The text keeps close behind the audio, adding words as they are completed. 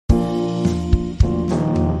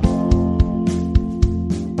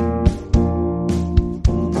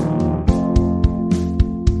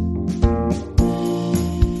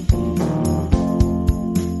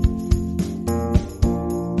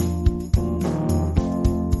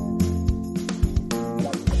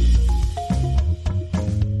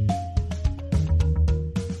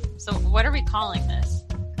calling this?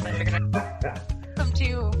 I figured welcome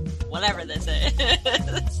to whatever this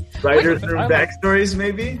is. Writers Room Backstories,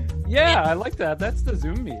 maybe? Yeah, I like that. That's the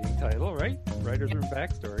Zoom meeting title, right? Writers Room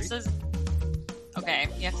Backstories. Okay,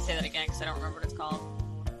 you have to say that again because I don't remember what it's called.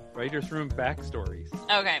 Writers Room Backstories.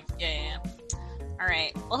 Okay, yeah. All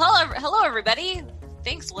right. Well, hello, everybody.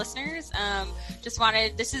 Thanks, listeners.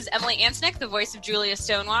 This is Emily Ansnick, the voice of Julia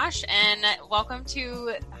Stonewash, and welcome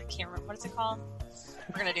to, I can't remember, what is it called?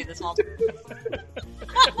 We're going to do this multiple.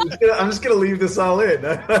 I'm just going to leave this all in.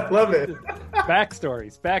 I love it.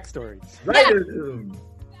 Backstories. Writers Room.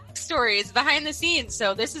 Backstories, behind the scenes.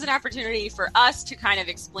 So this is an opportunity for us to kind of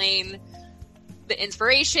explain the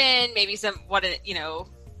inspiration, maybe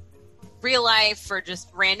real life or just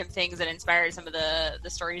random things that inspired some of the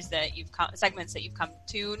stories that segments that you've come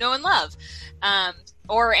to know and love,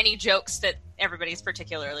 or any jokes that everybody's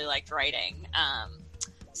particularly liked writing.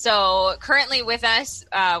 So currently with us,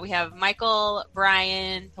 we have Michael,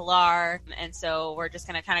 Brian, Pilar, and so we're just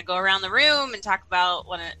going to kind of go around the room and talk about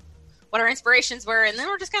what our inspirations were, and then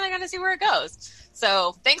we're just kind of going to see where it goes.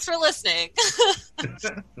 So thanks for listening.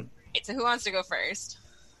 So who wants to go first?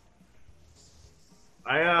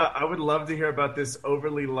 I would love to hear about this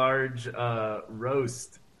overly large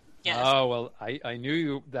roast. Yes. Oh, well, I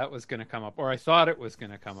knew that was going to come up, or I thought it was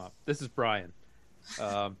going to come up. This is Brian.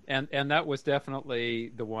 And that was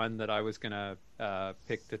definitely the one that I was going to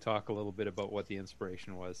pick to talk a little bit about what the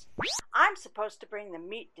inspiration was. I'm supposed to bring the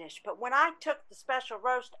meat dish, but when I took the special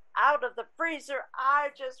roast out of the freezer, I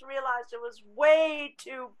just realized it was way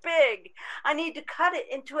too big. I need to cut it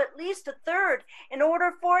into at least a third in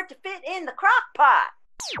order for it to fit in the crock pot.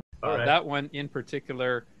 All right. That one in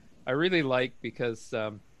particular, I really like because,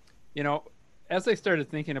 as I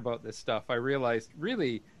started thinking about this stuff, I realized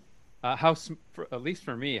really at least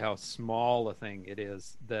for me, how small a thing it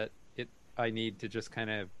is that I need to just kind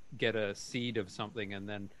of get a seed of something, and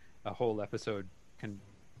then a whole episode can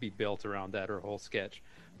be built around that, or a whole sketch.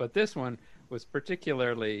 But this one was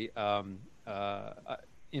particularly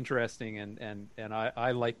interesting, and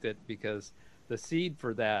I liked it because the seed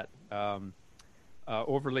for that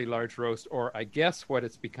overly large roast, or I guess what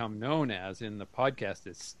it's become known as in the podcast,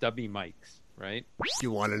 is Stubby Mics. Right?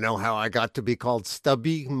 You want to know how I got to be called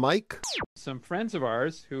Stubby Mike? Some friends of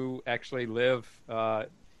ours who actually live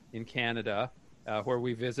in Canada, where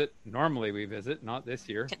we visit. Normally we visit, not this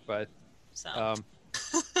year, but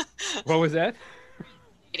what was that?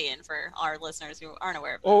 Canadian for our listeners who aren't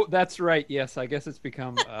aware of it. Oh, that's right. Yes, I guess it's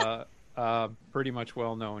become pretty much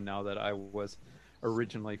well known now that I was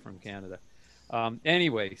originally from Canada.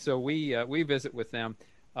 Anyway, so we visit with them.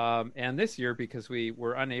 And this year, because we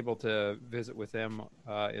were unable to visit with them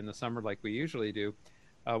in the summer like we usually do,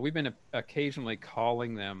 we've been occasionally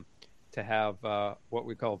calling them to have what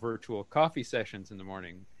we call virtual coffee sessions in the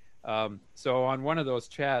morning. So on one of those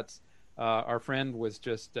chats, our friend was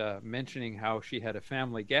just mentioning how she had a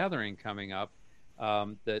family gathering coming up,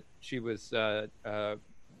 that she was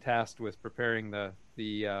tasked with preparing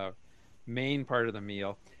the main part of the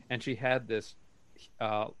meal, and she had this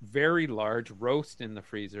very large roast in the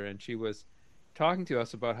freezer, and she was talking to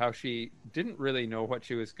us about how she didn't really know what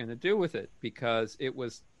she was going to do with it because it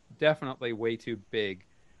was definitely way too big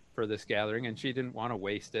for this gathering, and she didn't want to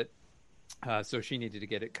waste it, so she needed to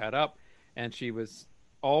get it cut up. And she was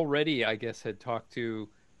already, I guess, had talked to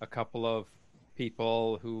a couple of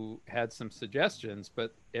people who had some suggestions,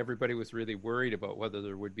 but everybody was really worried about whether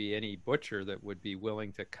there would be any butcher that would be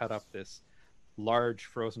willing to cut up this large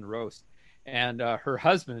frozen roast. And her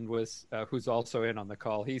husband was, who's also in on the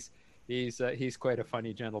call. He's quite a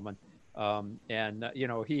funny gentleman, and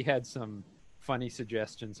he had some funny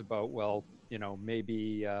suggestions about, well,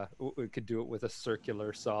 maybe we could do it with a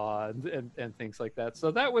circular saw and things like that. So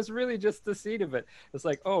that was really just the seed of it. It's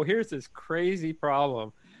like, oh, here's this crazy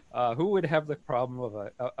problem. Who would have the problem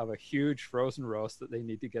of a huge frozen roast that they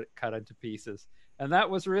need to get cut into pieces? And that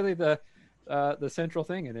was really the central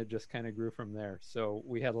thing, and it just kind of grew from there. So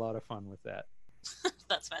we had a lot of fun with that.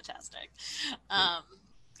 That's fantastic.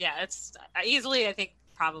 It's easily, I think,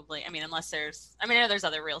 probably, unless I know there's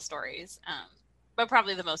other real stories, but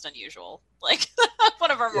probably the most unusual, like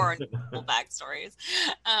one of our more unusual backstories.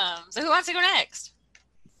 So who wants to go next?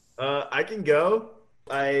 I can go.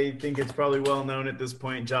 I think it's probably well known at this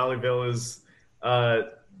point. Jollyville is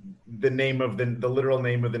the name of the literal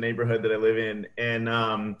name of the neighborhood that I live in. And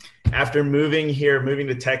after moving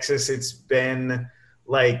to Texas, it's been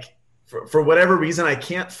like, for whatever reason, I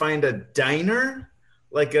can't find a diner,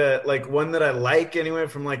 like one that I like anyway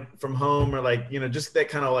from home, or just that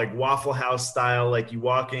kind of like Waffle House style. Like you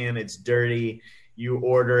walk in, it's dirty, You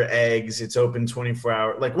order eggs. It's open 24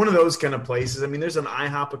 hours. Like one of those kind of places. I mean, there's an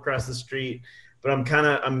IHOP across the street, but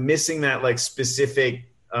I'm missing that like specific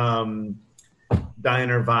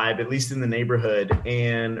diner vibe, at least in the neighborhood,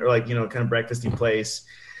 or like, kind of breakfasty place.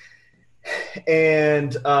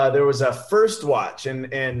 And there was a First Watch,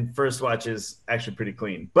 and First Watch is actually pretty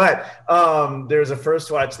clean. But there's a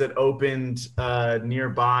First Watch that opened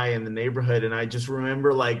nearby in the neighborhood, and I just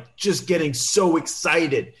remember like just getting so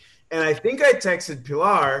excited. And I think I texted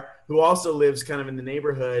Pilar, who also lives kind of in the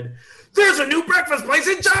neighborhood, "There's a new breakfast place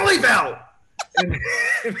in Jollyville!" And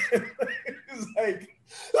it was like,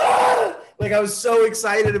 ah! Like I was so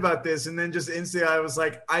excited about this, and then just instantly I was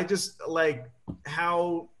like,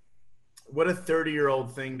 what a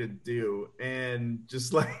 30-year-old thing to do, and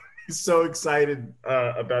just like so excited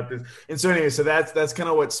about this. And so anyway, so that's kind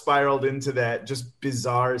of what spiraled into that just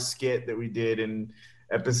bizarre skit that we did in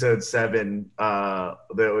episode 7. That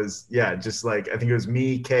was, just like, I think it was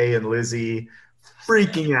me, Kay, and Lizzie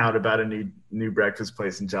freaking out about a new breakfast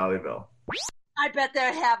place in Jollyville. I bet they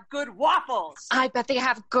have good waffles. I bet they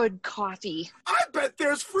have good coffee. I bet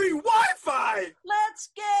there's free Wi-Fi. Let's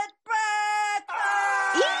get breakfast.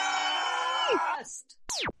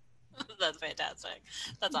 That's fantastic.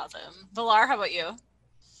 That's awesome. Pilar, how about you?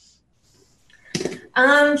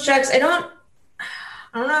 Shucks, I don't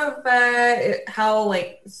know if how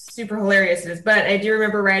like super hilarious it is, but I do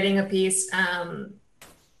remember writing a piece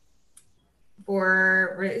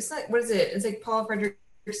for, it's like, what is it? It's like Paul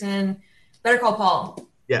Fredrickson, Better Call Paul.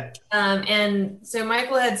 Yeah. And so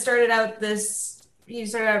Michael had started out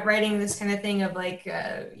writing this kind of thing of like,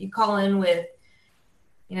 you call in with,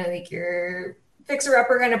 like your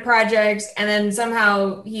fixer-upper kind of projects, and then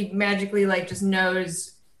somehow he magically like just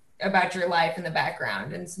knows about your life in the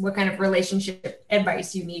background and what kind of relationship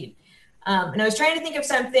advice you need. And I was trying to think of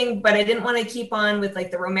something, but I didn't want to keep on with like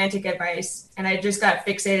the romantic advice, and I just got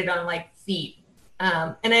fixated on like feet.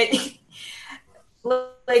 And I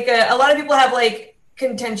like a lot of people have like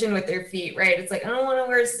contention with their feet, right? It's like, I don't want to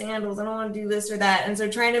wear sandals, I don't want to do this or that. And so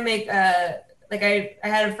trying to make like I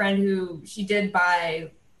had a friend who she did buy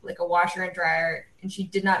like a washer and dryer, and she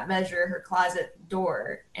did not measure her closet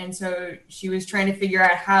door, and so she was trying to figure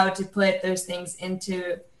out how to put those things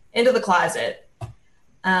into the closet,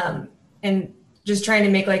 and just trying to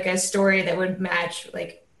make like a story that would match,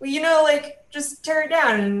 like, well, like just tear it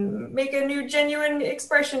down and make a new genuine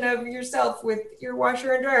expression of yourself with your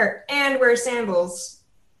washer and dryer, and wear sandals,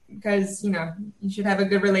 because you should have a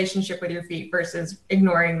good relationship with your feet versus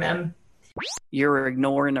ignoring them. You're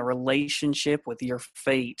ignoring a relationship with your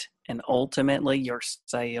feet and ultimately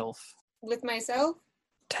yourself. With myself?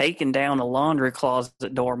 Taking down a laundry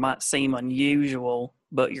closet door might seem unusual,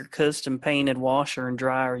 but your custom painted washer and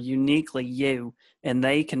dryer are uniquely you, and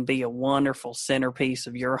they can be a wonderful centerpiece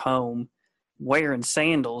of your home. Wearing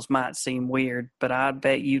sandals might seem weird, but I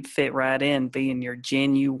bet you'd fit right in being your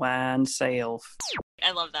genuine self.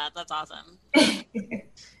 I love that. That's awesome.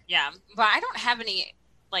 Yeah, but I don't have any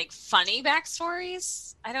like funny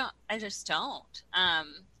backstories. I just don't.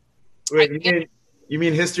 Wait, you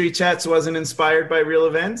mean History Chats wasn't inspired by real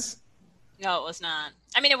events? No, it was not.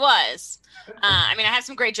 I mean, it was. I have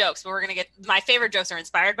some great jokes, but my favorite jokes are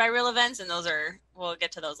inspired by real events, and we'll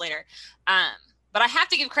get to those later. But I have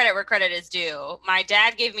to give credit where credit is due. My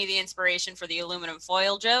dad gave me the inspiration for the aluminum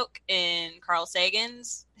foil joke in Carl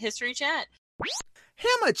Sagan's History Chat.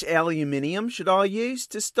 How much aluminium should I use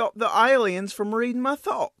to stop the aliens from reading my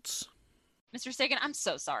thoughts? Mr. Sagan, I'm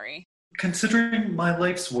so sorry. Considering my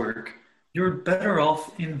life's work, you're better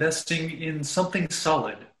off investing in something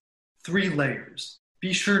solid. 3 layers.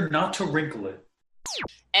 Be sure not to wrinkle it.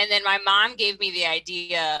 And then my mom gave me the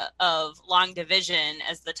idea of long division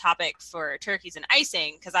as the topic for turkeys and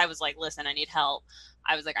icing, because I was like, listen, I need help.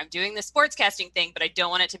 I was like, I'm doing this sportscasting thing, but I don't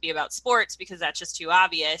want it to be about sports because that's just too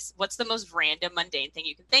obvious. What's the most random, mundane thing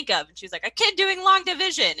you can think of? And she was like, a kid doing long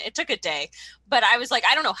division. It took a day. But I was like,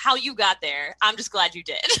 I don't know how you got there. I'm just glad you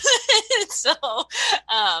did. So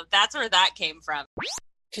that's where that came from.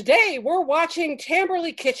 Today, we're watching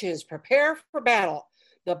Tamberley Kitchens prepare for battle.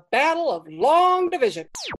 The Battle of Long Division.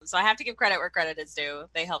 So I have to give credit where credit is due.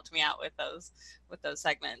 They helped me out with those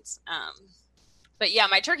segments. But yeah,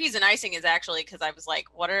 my turkeys and icing is actually because I was like,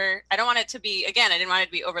 I don't want it to be, again, I didn't want it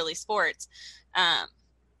to be overly sports.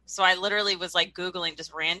 So I literally was like Googling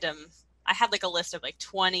just random. I had like a list of like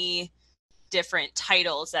 20 different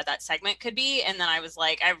titles that segment could be. And then I was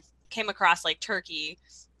like, I came across like turkey,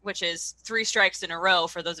 which is 3 strikes in a row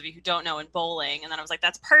for those of you who don't know in bowling. And then I was like,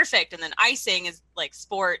 that's perfect. And then icing is like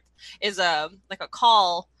sport is like a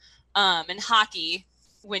call in hockey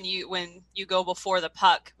when you go before the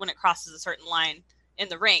puck when it crosses a certain line in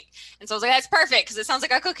the rink. And so I was like, that's perfect because it sounds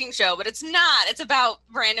like a cooking show, but it's not. It's about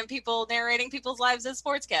random people narrating people's lives as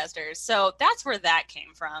sportscasters. So that's where that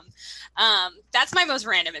came from. That's my most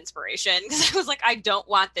random inspiration because I was like, I don't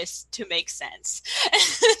want this to make sense.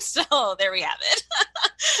 So there we have it.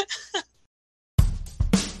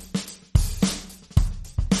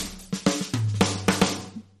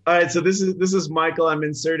 All right, so this is Michael. I'm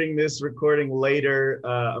inserting this recording later.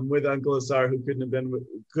 I'm with Uncle Asar, who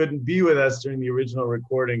couldn't be with us during the original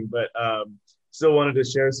recording, but still wanted to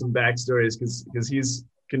share some backstories because he's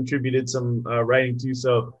contributed some writing too.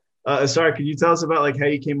 So, Asar, could you tell us about like how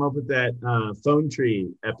you came up with that phone tree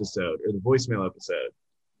episode or the voicemail episode?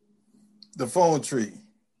 The phone tree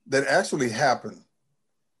that actually happened.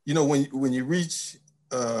 You know, when you reach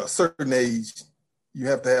a certain age, you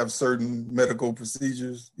have to have certain medical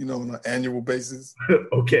procedures, you know, on an annual basis.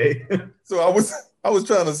 Okay. So I was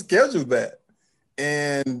trying to schedule that.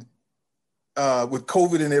 And with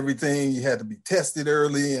COVID and everything, you had to be tested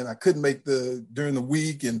early, and I couldn't make during the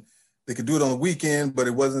week, and they could do it on the weekend, but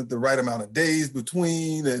it wasn't the right amount of days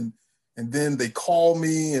between. And then they called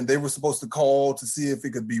me, and they were supposed to call to see if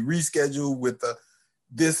it could be rescheduled with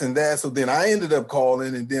this and that. So then I ended up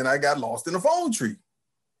calling, and then I got lost in a phone tree.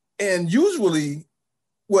 And usually,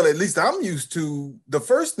 well, at least I'm used to, the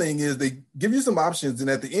first thing is they give you some options, and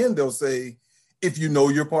at the end they'll say, if you know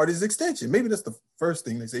your party's extension. Maybe that's the first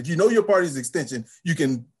thing they say. If you know your party's extension, you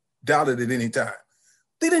can dial it at any time.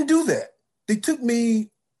 They didn't do that. They took me,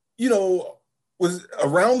 you know, was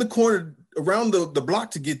around the corner, around the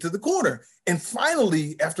block to get to the corner. And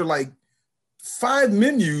finally, after like 5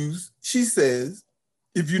 menus, she says,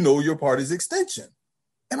 if you know your party's extension.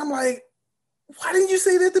 And I'm like, why didn't you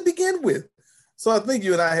say that to begin with? So I think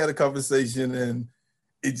you and I had a conversation, and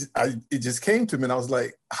it just came to me, and I was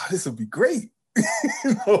like, oh, this would be great.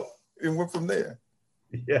 You know, and went from there.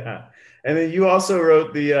 Yeah. And then you also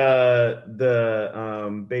wrote the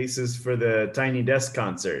basis for the Tiny Desk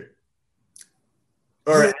concert.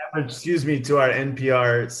 Or excuse me, to our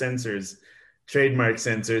NPR censors, trademark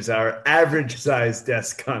censors, our average size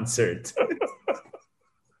desk concert.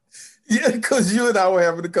 Yeah, because you and I were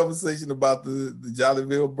having a conversation about the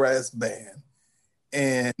Jollyville Brass Band.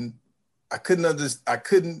 And I don't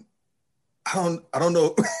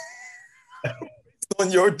know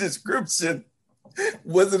on your description,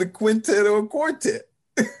 was it a quintet or a quartet?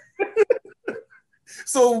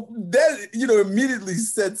 So that, you know, immediately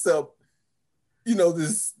sets up, you know,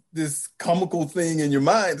 this comical thing in your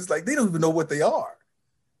mind. It's like, they don't even know what they are.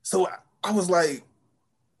 So I was like,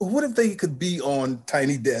 well, what if they could be on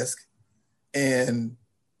Tiny Desk and,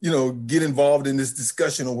 you know, get involved in this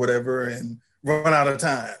discussion or whatever and run out of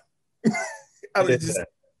time?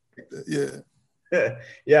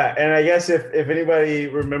 Yeah, and I guess if anybody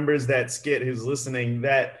remembers that skit who's listening,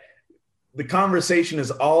 that the conversation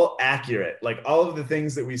is all accurate. Like all of the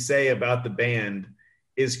things that we say about the band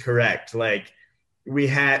is correct. Like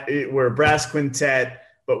we're a brass quintet,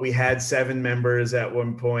 but we had 7 members at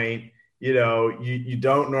one point. You know, you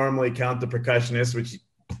don't normally count the percussionist, which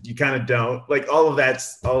you kind of don't. Like all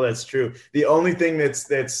that's true. The only thing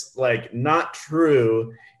that's like not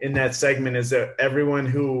true in that segment is that everyone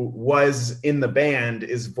who was in the band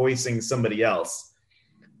is voicing somebody else.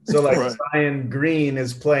 So like right. Brian Green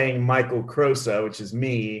is playing Michael Crosa, which is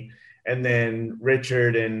me, and then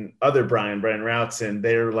Richard and other Brian Routson,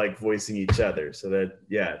 they're like voicing each other. So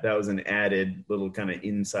that was an added little kind of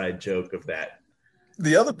inside joke of that.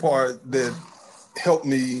 The other part that helped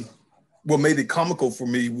me, what made it comical for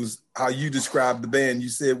me, was how you described the band. You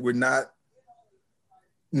said we're not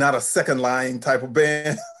a second line type of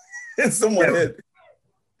band. And someone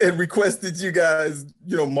had requested you guys,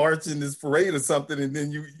 you know, march in this parade or something. And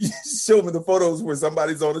then you show me the photos where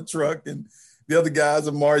somebody's on a truck and the other guys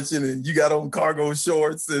are marching and you got on cargo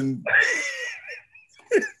shorts and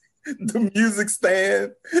the music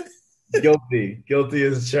stand. Guilty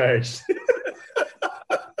as charged.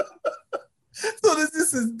 So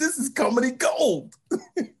this is comedy gold.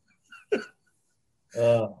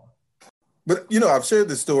 But you know, I've shared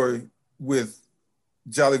this story with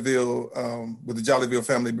Jollyville, with the Jollyville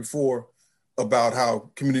family before, about how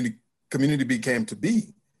community became to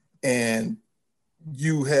be. And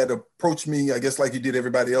you had approached me, I guess like you did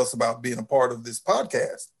everybody else, about being a part of this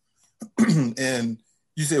podcast. And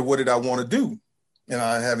you said, what did I want to do? And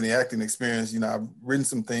I didn't have any acting experience. You know, I've written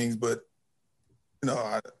some things, but, you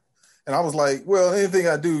know, I was like, well, anything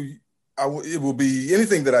I do,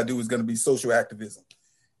 anything that I do is going to be social activism.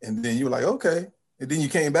 And then you were like, okay. And then you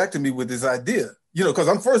came back to me with this idea, you know, because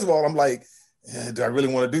first of all, I'm like, do I really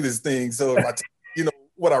want to do this thing? So if I, you know,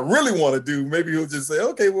 what I really want to do, maybe he'll just say,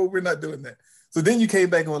 okay, well, we're not doing that. So then you came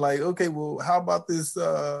back and were like, okay, well, how about this,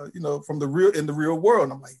 from in the real world?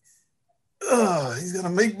 And I'm like, he's going to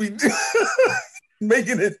make me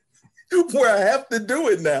making it where I have to do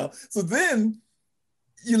it now. So then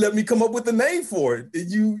you let me come up with a name for it. And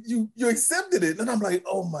you accepted it. And I'm like,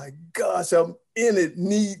 oh my gosh, I'm in it,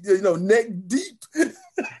 neck deep.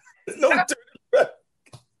 No turning back.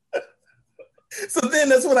 So then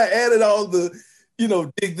that's when I added all the,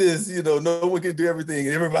 dig this, no one can do everything.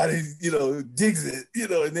 And everybody, digs it,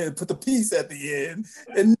 and then put the piece at the end.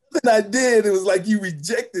 And nothing I did, it was like you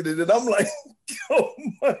rejected it. And I'm like, oh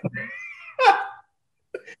my.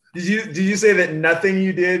 Did you say that nothing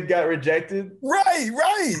you did got rejected? Right.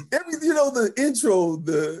 The intro,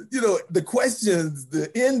 the questions,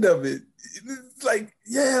 the end of it. It's like,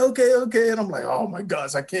 yeah, okay. And I'm like, oh my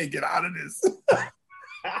gosh, I can't get out of this.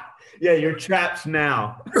 Yeah, you're trapped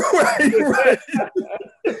now. Right.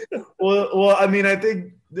 Well, I mean, I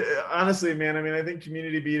think honestly, man, I think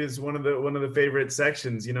Community Beat is one of the favorite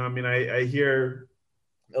sections. I hear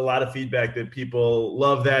a lot of feedback that people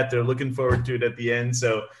love that. They're looking forward to it at the end.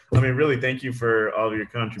 So, really, thank you for all of your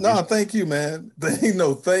contributions. No, thank you, man. Thank you.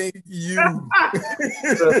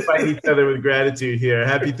 Let's fight each other with gratitude here.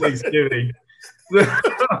 Happy Thanksgiving.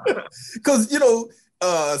 Because,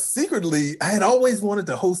 secretly, I had always wanted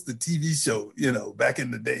to host a TV show, back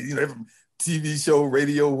in the day, TV show,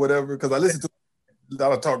 radio, whatever, because I listened to a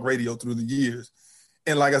lot of talk radio through the years.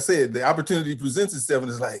 And like I said, the opportunity presents itself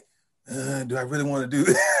and it's like, do I really want to do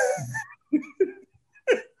this?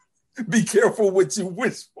 Be careful what you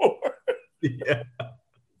wish for. Yeah.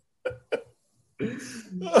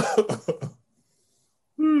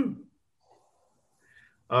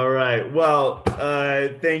 All right. Well,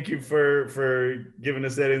 thank you for giving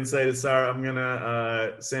us that insight, Asar. I'm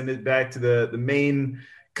gonna send it back to the main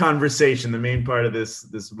conversation, the main part of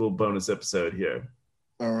this little bonus episode here.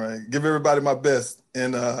 All right. Give everybody my best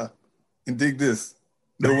and dig this.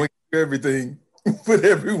 No one can do everything, but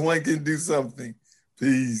everyone can do something.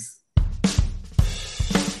 Peace.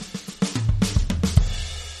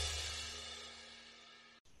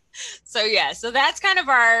 So that's kind of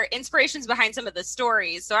our inspirations behind some of the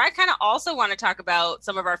stories. So I kind of also want to talk about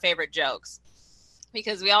some of our favorite jokes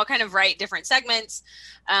because we all kind of write different segments.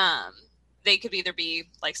 They could either be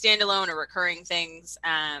like standalone or recurring things.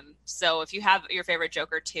 So if you have your favorite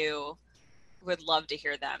joke or two, would love to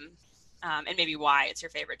hear them and maybe why it's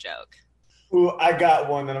your favorite joke. Ooh, I got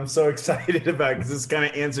one that I'm so excited about because this kind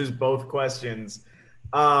of answers both questions.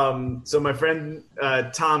 So my friend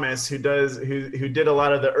Thomas, who did a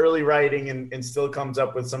lot of the early writing and still comes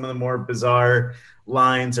up with some of the more bizarre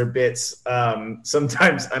lines or bits,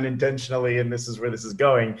 sometimes unintentionally, and this is where this is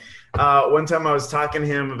going. One time I was talking to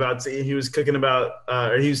him about he was talking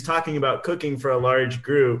about cooking for a large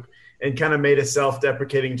group and kind of made a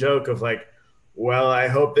self-deprecating joke of like, well, I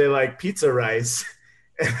hope they like pizza rice.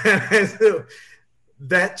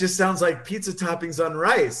 That just sounds like pizza toppings on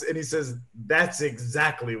rice. And he says, that's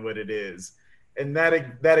exactly what it is. And that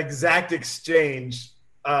exact exchange,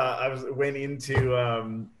 went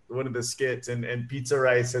into one of the skits, and pizza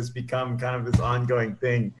rice has become kind of this ongoing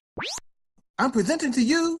thing. I'm presenting to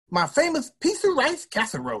you my famous pizza rice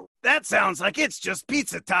casserole. That sounds like it's just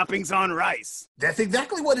pizza toppings on rice. That's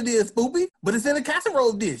exactly what it is, Spoopy. But it's in a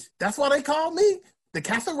casserole dish. That's why they call me the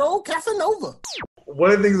Casserole Casanova.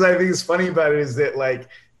 One of the things I think is funny about it is that, like,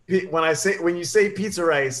 when you say pizza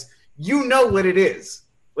rice, you know what it is.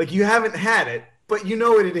 Like, you haven't had it, but you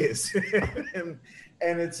know what it is.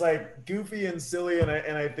 and it's like goofy and silly, and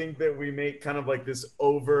I think that we make kind of like this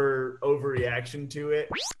overreaction to it.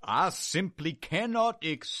 I simply cannot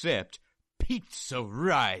accept pizza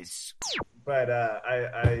rice. But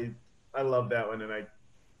I love that one, and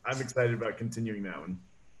I'm excited about continuing that one.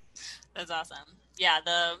 That's awesome. Yeah,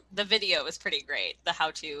 the video is pretty great. The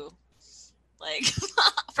how to, like,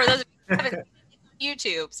 for those of you who haven't seen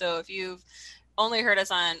YouTube. So if you've only heard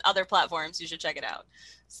us on other platforms, you should check it out.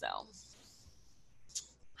 So,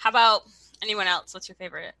 how about anyone else? What's your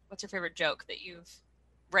favorite joke that you've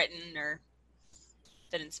written or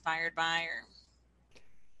been inspired by? Or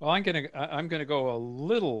well, I'm gonna go a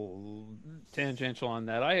little tangential on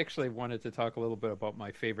that. I actually wanted to talk a little bit about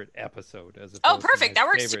my favorite episode as opposed perfect. to my That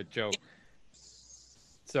works. Favorite joke.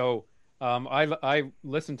 So I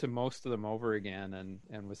listened to most of them over again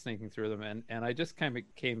and was thinking through them, and I just kind of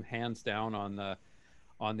came hands down on the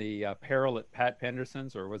peril at Pat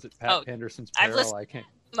Penderson's, or was it Pat Penderson's peril? I've listened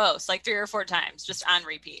most, like 3 or 4 times, just on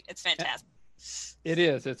repeat. It's fantastic. It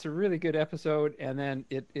is. It's a really good episode, and then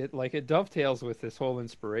it dovetails with this whole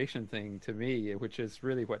inspiration thing to me, which is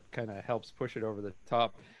really what kind of helps push it over the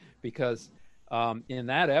top, because in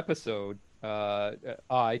that episode,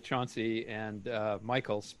 I, Chauncey, and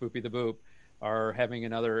Michael, Spoopy the Boop, are having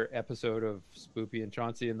another episode of Spoopy and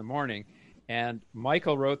Chauncey in the morning. And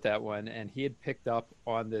Michael wrote that one, and he had picked up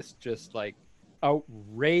on this just like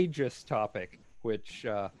outrageous topic, which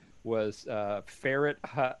was ferret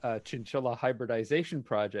chinchilla hybridization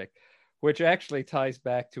project, which actually ties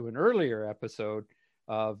back to an earlier episode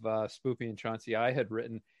of Spoopy and Chauncey I had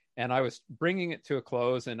written. And I was bringing it to a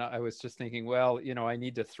close, and I was just thinking, well, I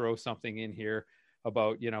need to throw something in here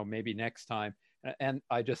about, maybe next time. And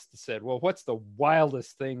I just said, well, what's the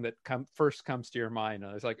wildest thing that first comes to your mind?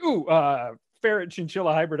 And I was like, ooh, ferret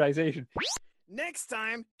chinchilla hybridization. Next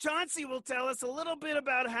time, Chauncey will tell us a little bit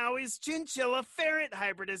about how his chinchilla ferret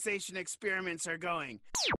hybridization experiments are going.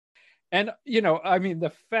 And,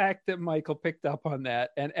 the fact that Michael picked up on that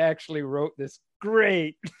and actually wrote this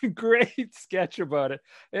great sketch about it,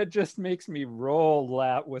 it just makes me roll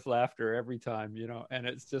with laughter every time, and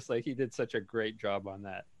it's just like he did such a great job on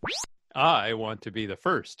that. I want to be the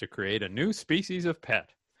first to create a new species of pet.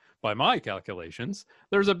 By my calculations,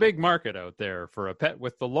 there's a big market out there for a pet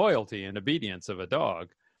with the loyalty and obedience of a dog,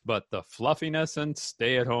 but the fluffiness and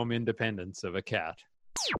stay-at-home independence of a cat.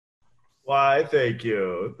 Why, thank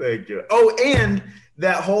you. Oh, and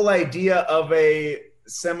that whole idea of a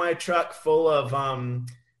semi-truck full of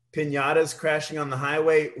piñatas crashing on the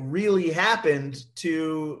highway really happened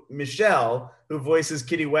to Michelle, who voices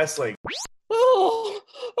Kitty Westlake. Oh,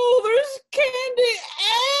 there's candy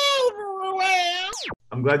everywhere.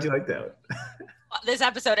 I'm glad you like that. This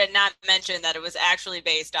episode had not mentioned that it was actually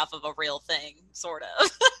based off of a real thing, sort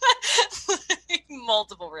of.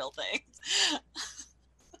 Multiple real things.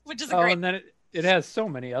 Which is great. And then it has so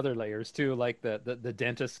many other layers too, like the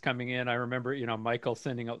dentist coming in. I remember, Michael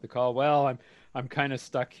sending out the call. Well, I'm kind of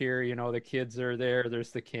stuck here. The kids are there.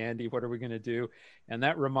 There's the candy. What are we going to do? And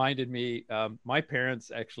that reminded me, my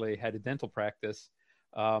parents actually had a dental practice,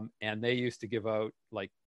 and they used to give out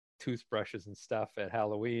like toothbrushes and stuff at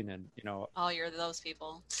Halloween. And, oh, you're those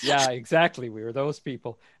people. Yeah, exactly. We were those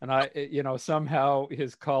people. And I, somehow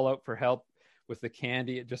his call out for help with the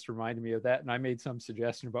candy, it just reminded me of that. And I made some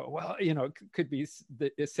suggestion about, well, it could be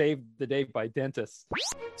saved the day by dentists.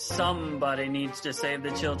 Somebody needs to save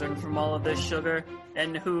the children from all of this sugar,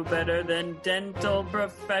 and who better than dental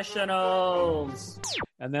professionals?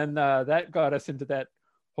 And then that got us into that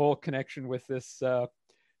whole connection with this.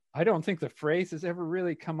 I don't think the phrase has ever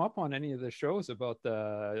really come up on any of the shows about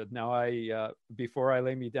before I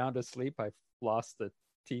lay me down to sleep, I've lost the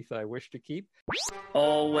teeth I wish to keep.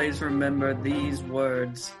 Always remember these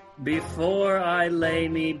words. Before I lay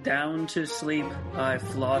me down to sleep, I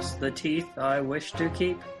floss the teeth I wish to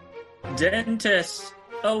keep. Dentist,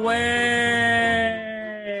 away!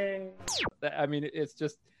 It's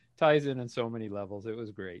just ties in so many levels. It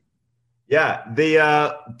was great. Yeah,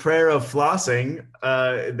 the prayer of flossing,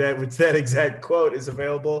 that exact quote is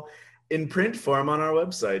available in print form on our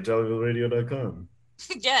website, jollyvilleradio.com.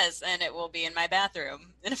 Yes, and it will be in my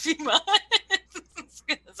bathroom in a few months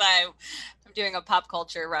because I'm doing a pop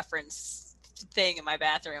culture reference thing in my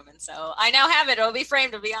bathroom, and so I now have it. It'll be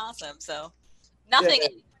framed. It'll be awesome. So nothing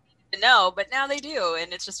to know, but now they do,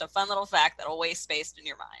 and it's just a fun little fact that'll waste space in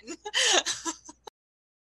your mind.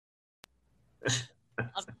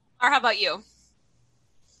 Or how about you?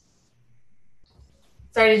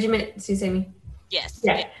 Sorry, did you say me? Yes.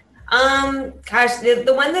 Yeah. Gosh,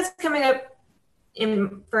 the one that's coming up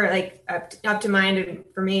up to mind and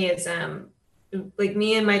for me is like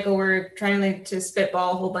me and Michael were trying to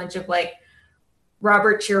spitball a whole bunch of like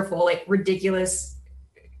Robert Cheerful, like ridiculous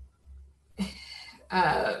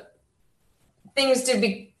things to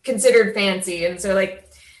be considered fancy. And so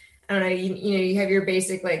like, I don't know, you have your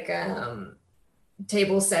basic like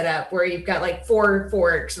table set up where you've got like 4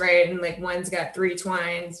 forks, right? And like one's got 3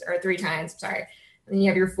 tines, sorry. And then you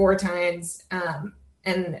have your 4 tines.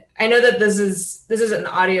 And I know that this is an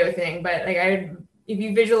audio thing, but like if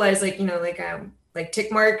you visualize like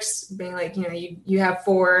tick marks being like, you have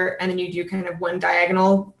 4 and then you do kind of one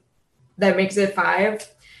diagonal that makes it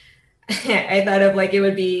 5. I thought of like, it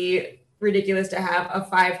would be ridiculous to have a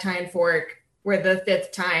 5-tine fork where the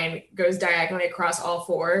 5th tine goes diagonally across all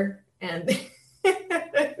 4. And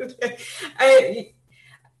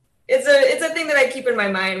it's a thing that I keep in my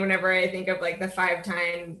mind whenever I think of like the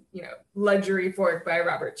 5-tine, luxury fork by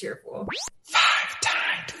Robert Cheerful.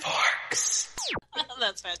 5-tined forks.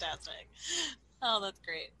 That's fantastic. Oh, that's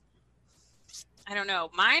great. I don't know.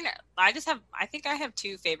 Mine, I think I have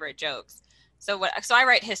 2 favorite jokes. So I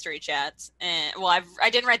write history chats, and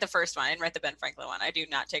I didn't write the first one. I didn't write the Ben Franklin one. I do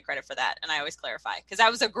not take credit for that, and I always clarify because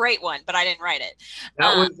that was a great one, but I didn't write it.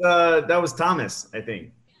 That was Thomas, I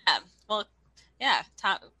think. Yeah. Well, Yeah,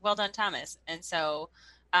 well done, Thomas. And so,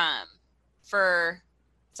 so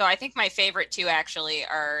I think my favorite two actually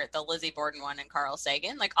are the Lizzie Borden one and Carl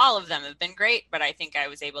Sagan. Like all of them have been great, but I think I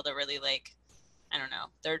was able to really I don't know,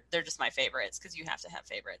 they're just my favorites because you have to have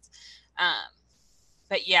favorites.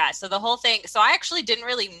 But yeah, so the whole thing. So I actually didn't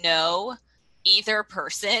really know either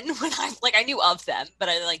person when I knew of them, but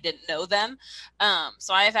I didn't know them.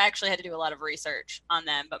 So I've actually had to do a lot of research on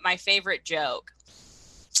them. But my favorite joke,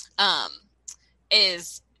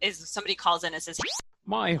 is somebody calls in and says,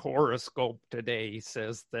 my horoscope today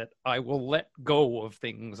says that I will let go of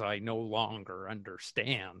things I no longer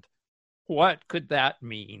understand. What could that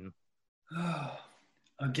mean?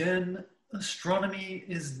 Again, astronomy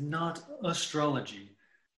is not astrology.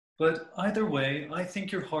 But either way, I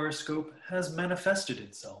think your horoscope has manifested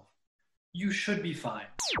itself. You should be fine.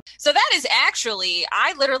 So that is actually,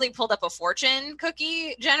 I literally pulled up a fortune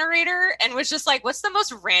cookie generator and was just like, what's the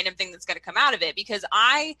most random thing that's going to come out of it? Because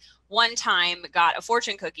I one time got a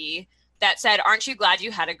fortune cookie that said, aren't you glad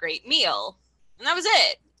you had a great meal? And that was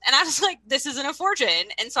it. And I was like, this isn't a fortune.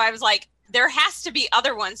 And so I was like, there has to be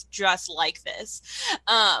other ones just like this.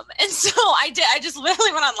 And so I just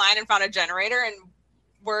literally went online and found a generator and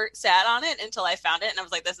sat on it until I found it. And I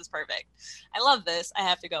was like, this is perfect. I love this. I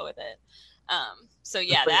have to go with it. So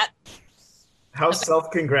yeah, that. How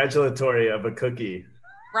self-congratulatory of a cookie.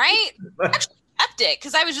 Right? Actually, kept it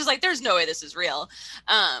because I was just like, there's no way this is real.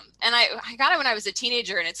 And I got it when I was a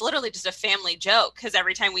teenager, and it's literally just a family joke because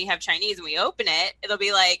every time we have Chinese and we open it, it'll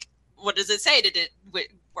be like, what does it say? Did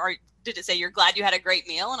it say you're glad you had a great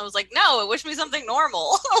meal? And I was like, no, it wished me something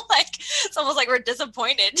normal. It's almost like we're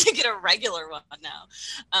disappointed to get a regular one now.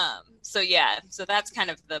 So yeah, so that's kind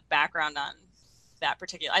of the background on that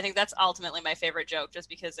particular. I think that's ultimately my favorite joke, just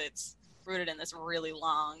because it's rooted in this really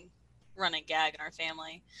long running gag in our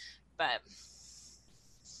family. But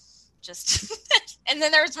just and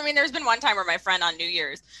then there's been one time where my friend on New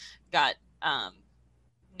Year's got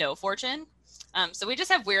no fortune. So we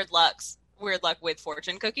just have weird luck with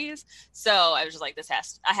fortune cookies. So I was just like,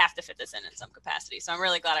 I have to fit this in some capacity. So I'm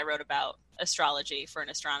really glad I wrote about astrology for an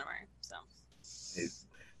astronomer. So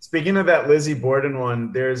speaking of that Lizzie Borden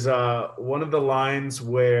one, there's one of the lines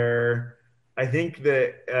where I think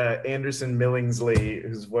that Anderson Millingsley,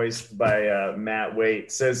 who's voiced by Matt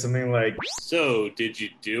Waite, says something like, so did you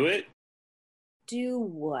do it? Do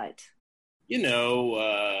what?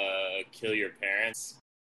 Kill your parents.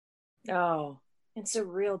 Oh, it's a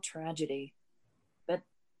real tragedy. But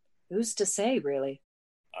who's to say, really?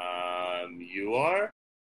 You are?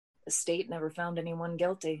 The state never found anyone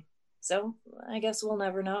guilty. So I guess we'll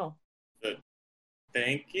never know.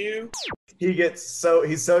 Thank you. He's so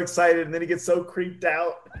excited, and then he gets so creeped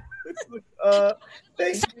out.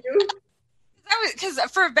 Thank you. Because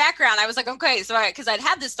for background, I was like, okay, so because I'd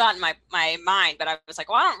had this thought in my mind, but I was like,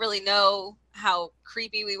 well, I don't really know how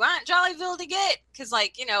creepy we want Jollyville to get, because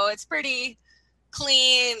it's pretty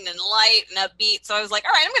clean and light and upbeat. So I was like,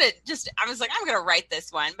 all right, I'm gonna write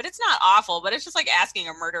this one, but it's not awful, but it's just like asking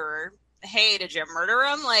a murderer, hey, did you murder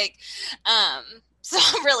him? So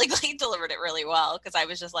I'm really glad he delivered it really well, because I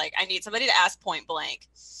was just like, I need somebody to ask point blank,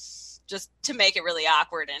 just to make it really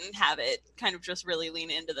awkward and have it kind of just really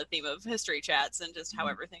lean into the theme of history chats and just how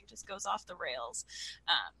everything just goes off the rails.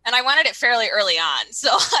 And I wanted it fairly early on,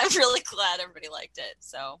 so I'm really glad everybody liked it.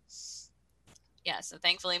 So yeah, so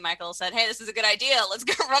thankfully Michael said, hey, this is a good idea. Let's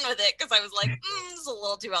go run with it, because I was like, this is a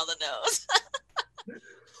little too on the nose.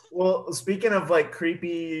 Well, speaking of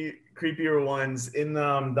creepier ones, in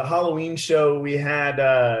the Halloween show we had,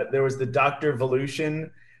 there was the Dr.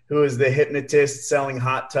 Volution, who is the hypnotist selling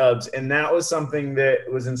hot tubs. And that was something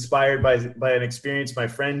that was inspired by an experience my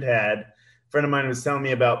friend had. A friend of mine was telling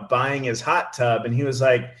me about buying his hot tub. And he was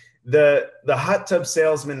like, the hot tub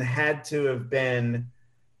salesman had to have been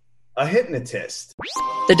a hypnotist.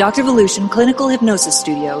 The Dr. Volution Clinical Hypnosis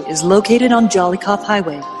Studio is located on Jollycoff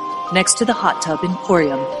Highway, next to the Hot Tub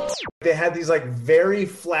Emporium. They had these very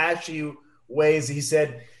flashy ways. He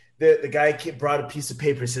said, the guy brought a piece of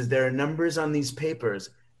paper, says, there are numbers on these papers,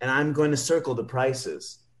 and I'm going to circle the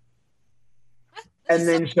prices. And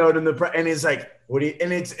then showed him the price, and he's like, "What do you?"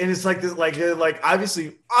 And it's like this, like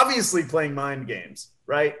obviously playing mind games,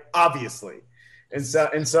 right? Obviously, and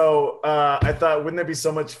so I thought, wouldn't that be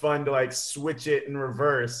so much fun to switch it in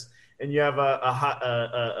reverse, and you have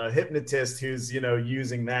a hypnotist who's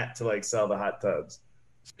using that to sell the hot tubs.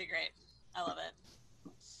 It'd be great. I love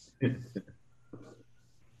it.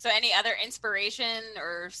 So any other inspiration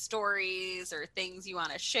or stories or things you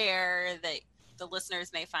want to share that the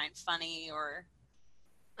listeners may find funny or?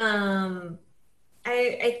 I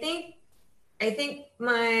think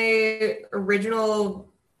my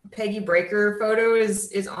original Peggy Breaker photo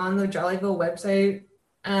is on the Jollyville website.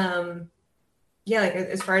 Yeah, like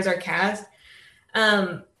as far as our cast,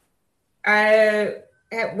 I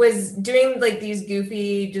was doing like these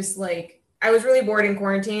goofy, just like I was really bored in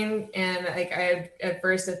quarantine, and like at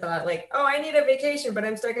first I thought like, oh, I need a vacation, but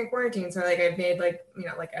I'm stuck in quarantine, so like I've made like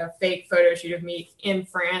like a fake photo shoot of me in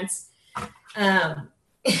France, and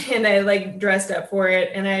I like dressed up for it,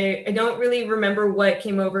 and I don't really remember what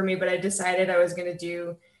came over me, but I decided I was gonna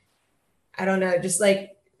do, I don't know, just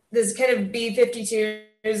like this kind of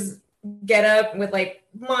B-52s get up with like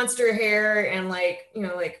monster hair and like,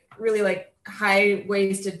 like really like high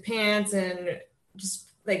waisted pants, and just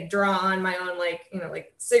like draw on my own like,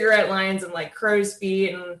 like cigarette lines and like crow's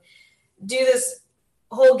feet, and do this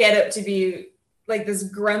whole get up to be like this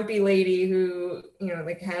grumpy lady who,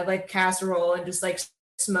 like had like casserole and just like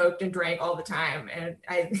smoked and drank all the time. And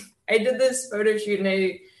I did this photo shoot, and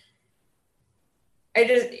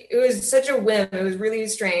it was such a whim. It was really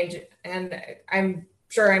strange. And I'm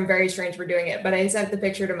sure I'm very strange for doing it, but I sent the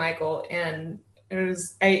picture to Michael, and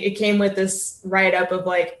it came with this write up of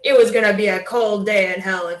like, it was going to be a cold day in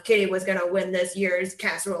hell if Kitty was going to win this year's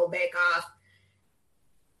casserole bake off.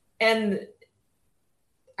 And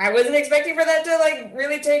I wasn't expecting for that to like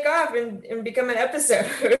really take off and become an episode.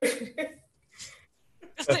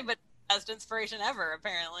 It's like the best inspiration ever,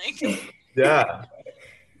 apparently. Yeah.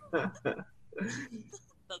 That's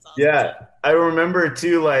awesome. Yeah, I remember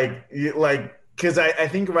too, because I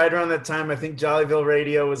think right around that time, I think Jollyville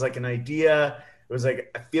Radio was like an idea. It was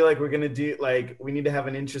like, I feel like we're going to do, like, we need to have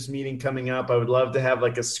an interest meeting coming up. I would love to have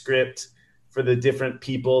like a script for the different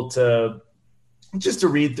people to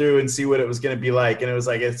read through and see what it was going to be like. And it was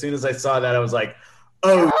like, as soon as I saw that, I was like,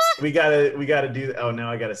 oh, we gotta do that. Oh,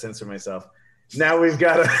 now I gotta censor myself. Now we've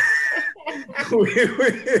got to,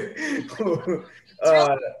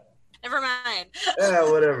 Never mind.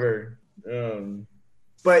 yeah, whatever.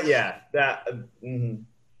 But yeah,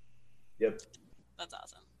 yep. That's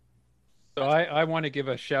awesome. So I want to give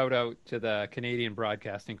a shout out to the Canadian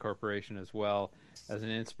Broadcasting Corporation as well as an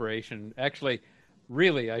inspiration. Actually,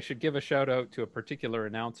 really, I should give a shout out to a particular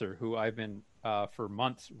announcer who I've been for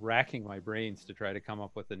months racking my brains to try to come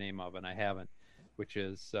up with the name of, and I haven't, which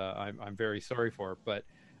is I'm very sorry for. But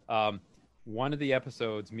one of the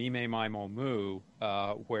episodes, Me Me My Mo Moo,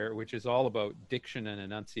 which is all about diction and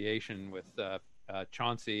enunciation with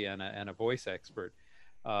Chauncey and a voice expert.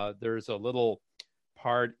 There's a little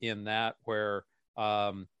part in that where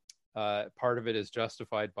part of it is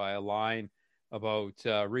justified by a line about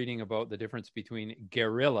reading about the difference between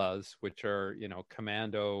guerrillas, which are,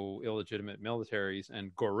 commando illegitimate militaries,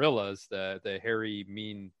 and gorillas, the hairy,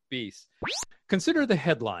 mean beasts. Consider the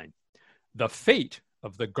headline: "The fate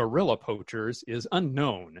of the guerrilla poachers is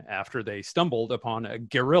unknown after they stumbled upon a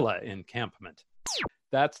guerrilla encampment."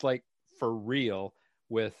 That's like for real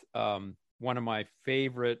with one of my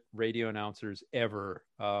favorite radio announcers ever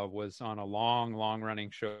was on a long running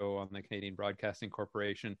show on the Canadian Broadcasting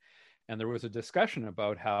Corporation. And there was a discussion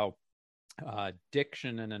about how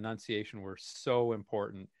diction and enunciation were so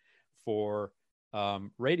important for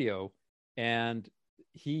radio. And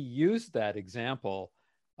he used that example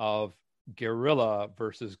of guerrilla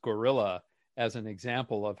versus gorilla as an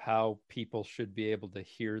example of how people should be able to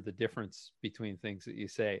hear the difference between things that you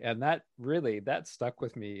say. And that stuck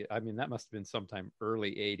with me. I mean, that must have been sometime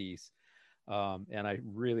early 80s. And I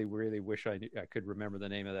really wish I could remember the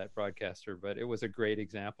name of that broadcaster, but it was a great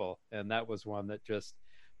example. And that was one that just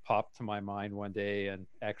popped to my mind one day and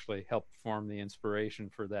actually helped form the inspiration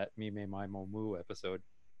for that Me Me My Mo Moo episode.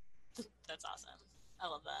 That's awesome. I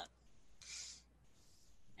love that.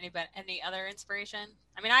 Any other inspiration?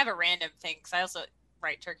 I mean, I have a random thing because I also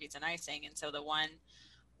write turkeys and icing, and so the one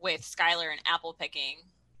with Skylar and apple picking,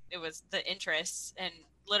 it was the interests and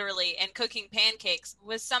literally and cooking pancakes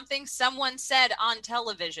was something someone said on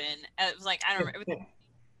television. It was like, I don't remember. It was a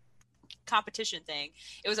competition thing.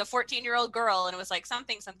 It was a 14-year-old girl, and it was like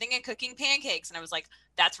something and cooking pancakes, and I was like,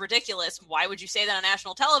 that's ridiculous. Why would you say that on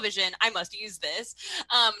national television? I must use this.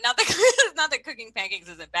 Not that cooking pancakes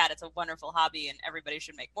isn't bad. It's a wonderful hobby, and everybody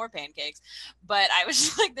should make more pancakes. But I was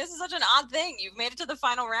just like, this is such an odd thing. You've made it to the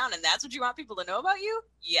final round, and that's what you want people to know about you?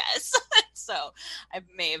 Yes. So I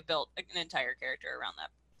may have built an entire character around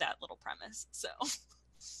that little premise. So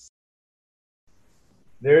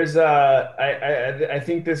there's I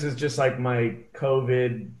think this is just like my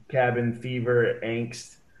COVID cabin fever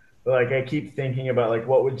angst. But like I keep thinking about like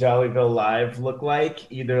what would Jollyville Live look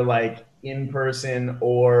like, either like in person,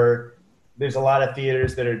 or there's a lot of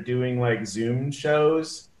theaters that are doing like Zoom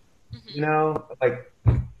shows. Like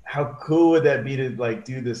how cool would that be to like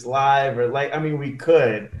do this live, or like, I mean, we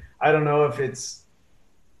could. I don't know if it's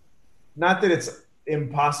not that it's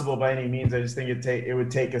impossible by any means. I just think it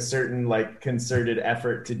would take a certain like concerted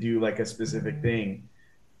effort to do like a specific thing.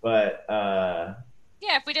 But Yeah,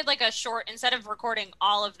 if we did like a short, instead of recording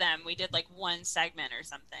all of them, we did like one segment or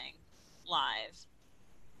something live.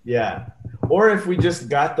 yeah. Or if we just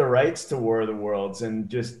got the rights to War of the Worlds and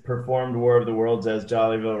just performed War of the Worlds as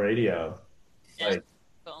Jollyville Radio. Yeah. Like,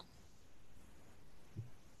 Cool.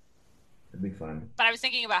 it'd be fun. But I was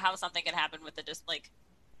thinking about how something could happen with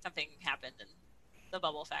something happened and the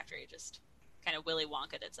bubble factory just kind of Willy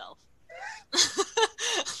Wonka'd itself.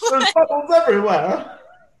 There's bubbles everywhere.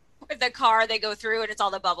 With the car they go through and it's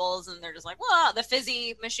all the bubbles and they're just like, whoa, the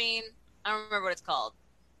fizzy machine. I don't remember what it's called.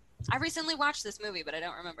 I recently watched this movie, but I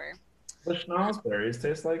don't remember. The schnozberries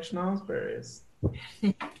taste like schnozberries.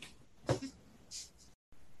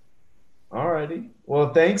 Alrighty.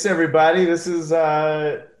 Well, thanks everybody. This is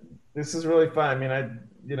really fun. I mean,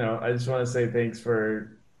 I just want to say thanks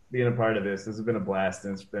for being a part of this. This has been a blast,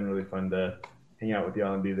 and it's been really fun to hang out with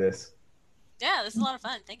y'all and do this. Yeah, this is a lot of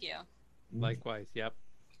fun. Thank you. Likewise. Yep.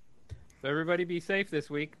 So everybody be safe this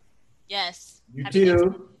week. Yes. You Happy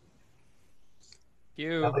too.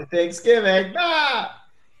 You. Happy Thanksgiving. Ah!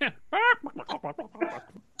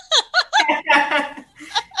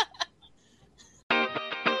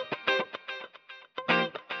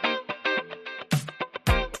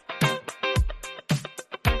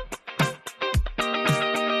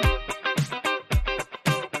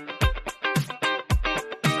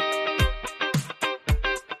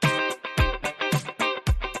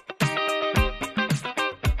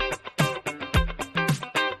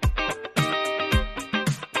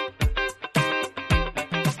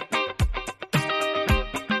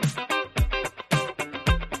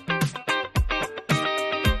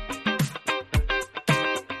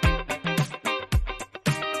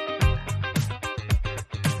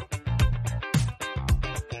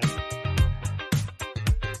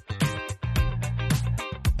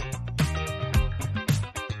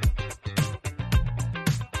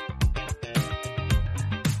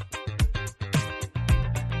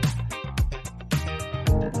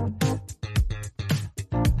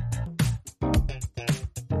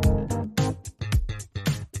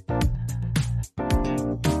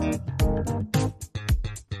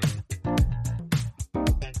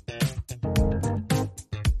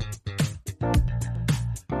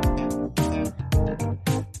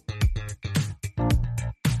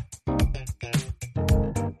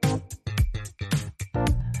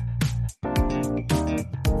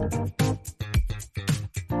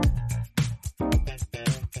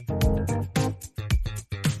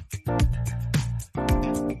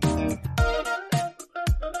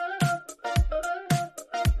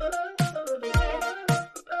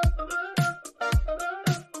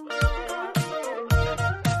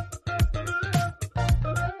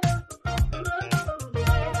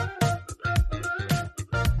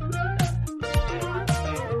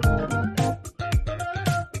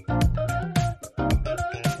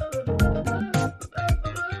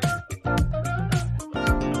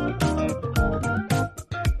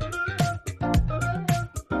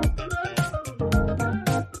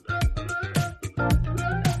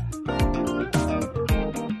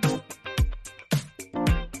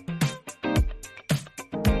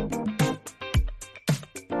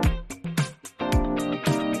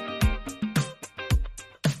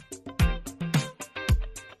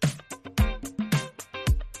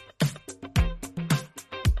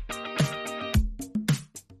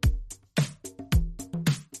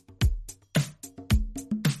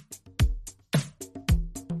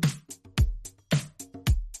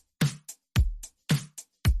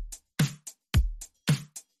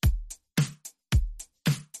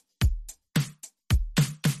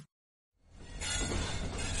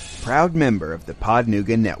 Proud member of the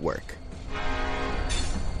Podnuga Network.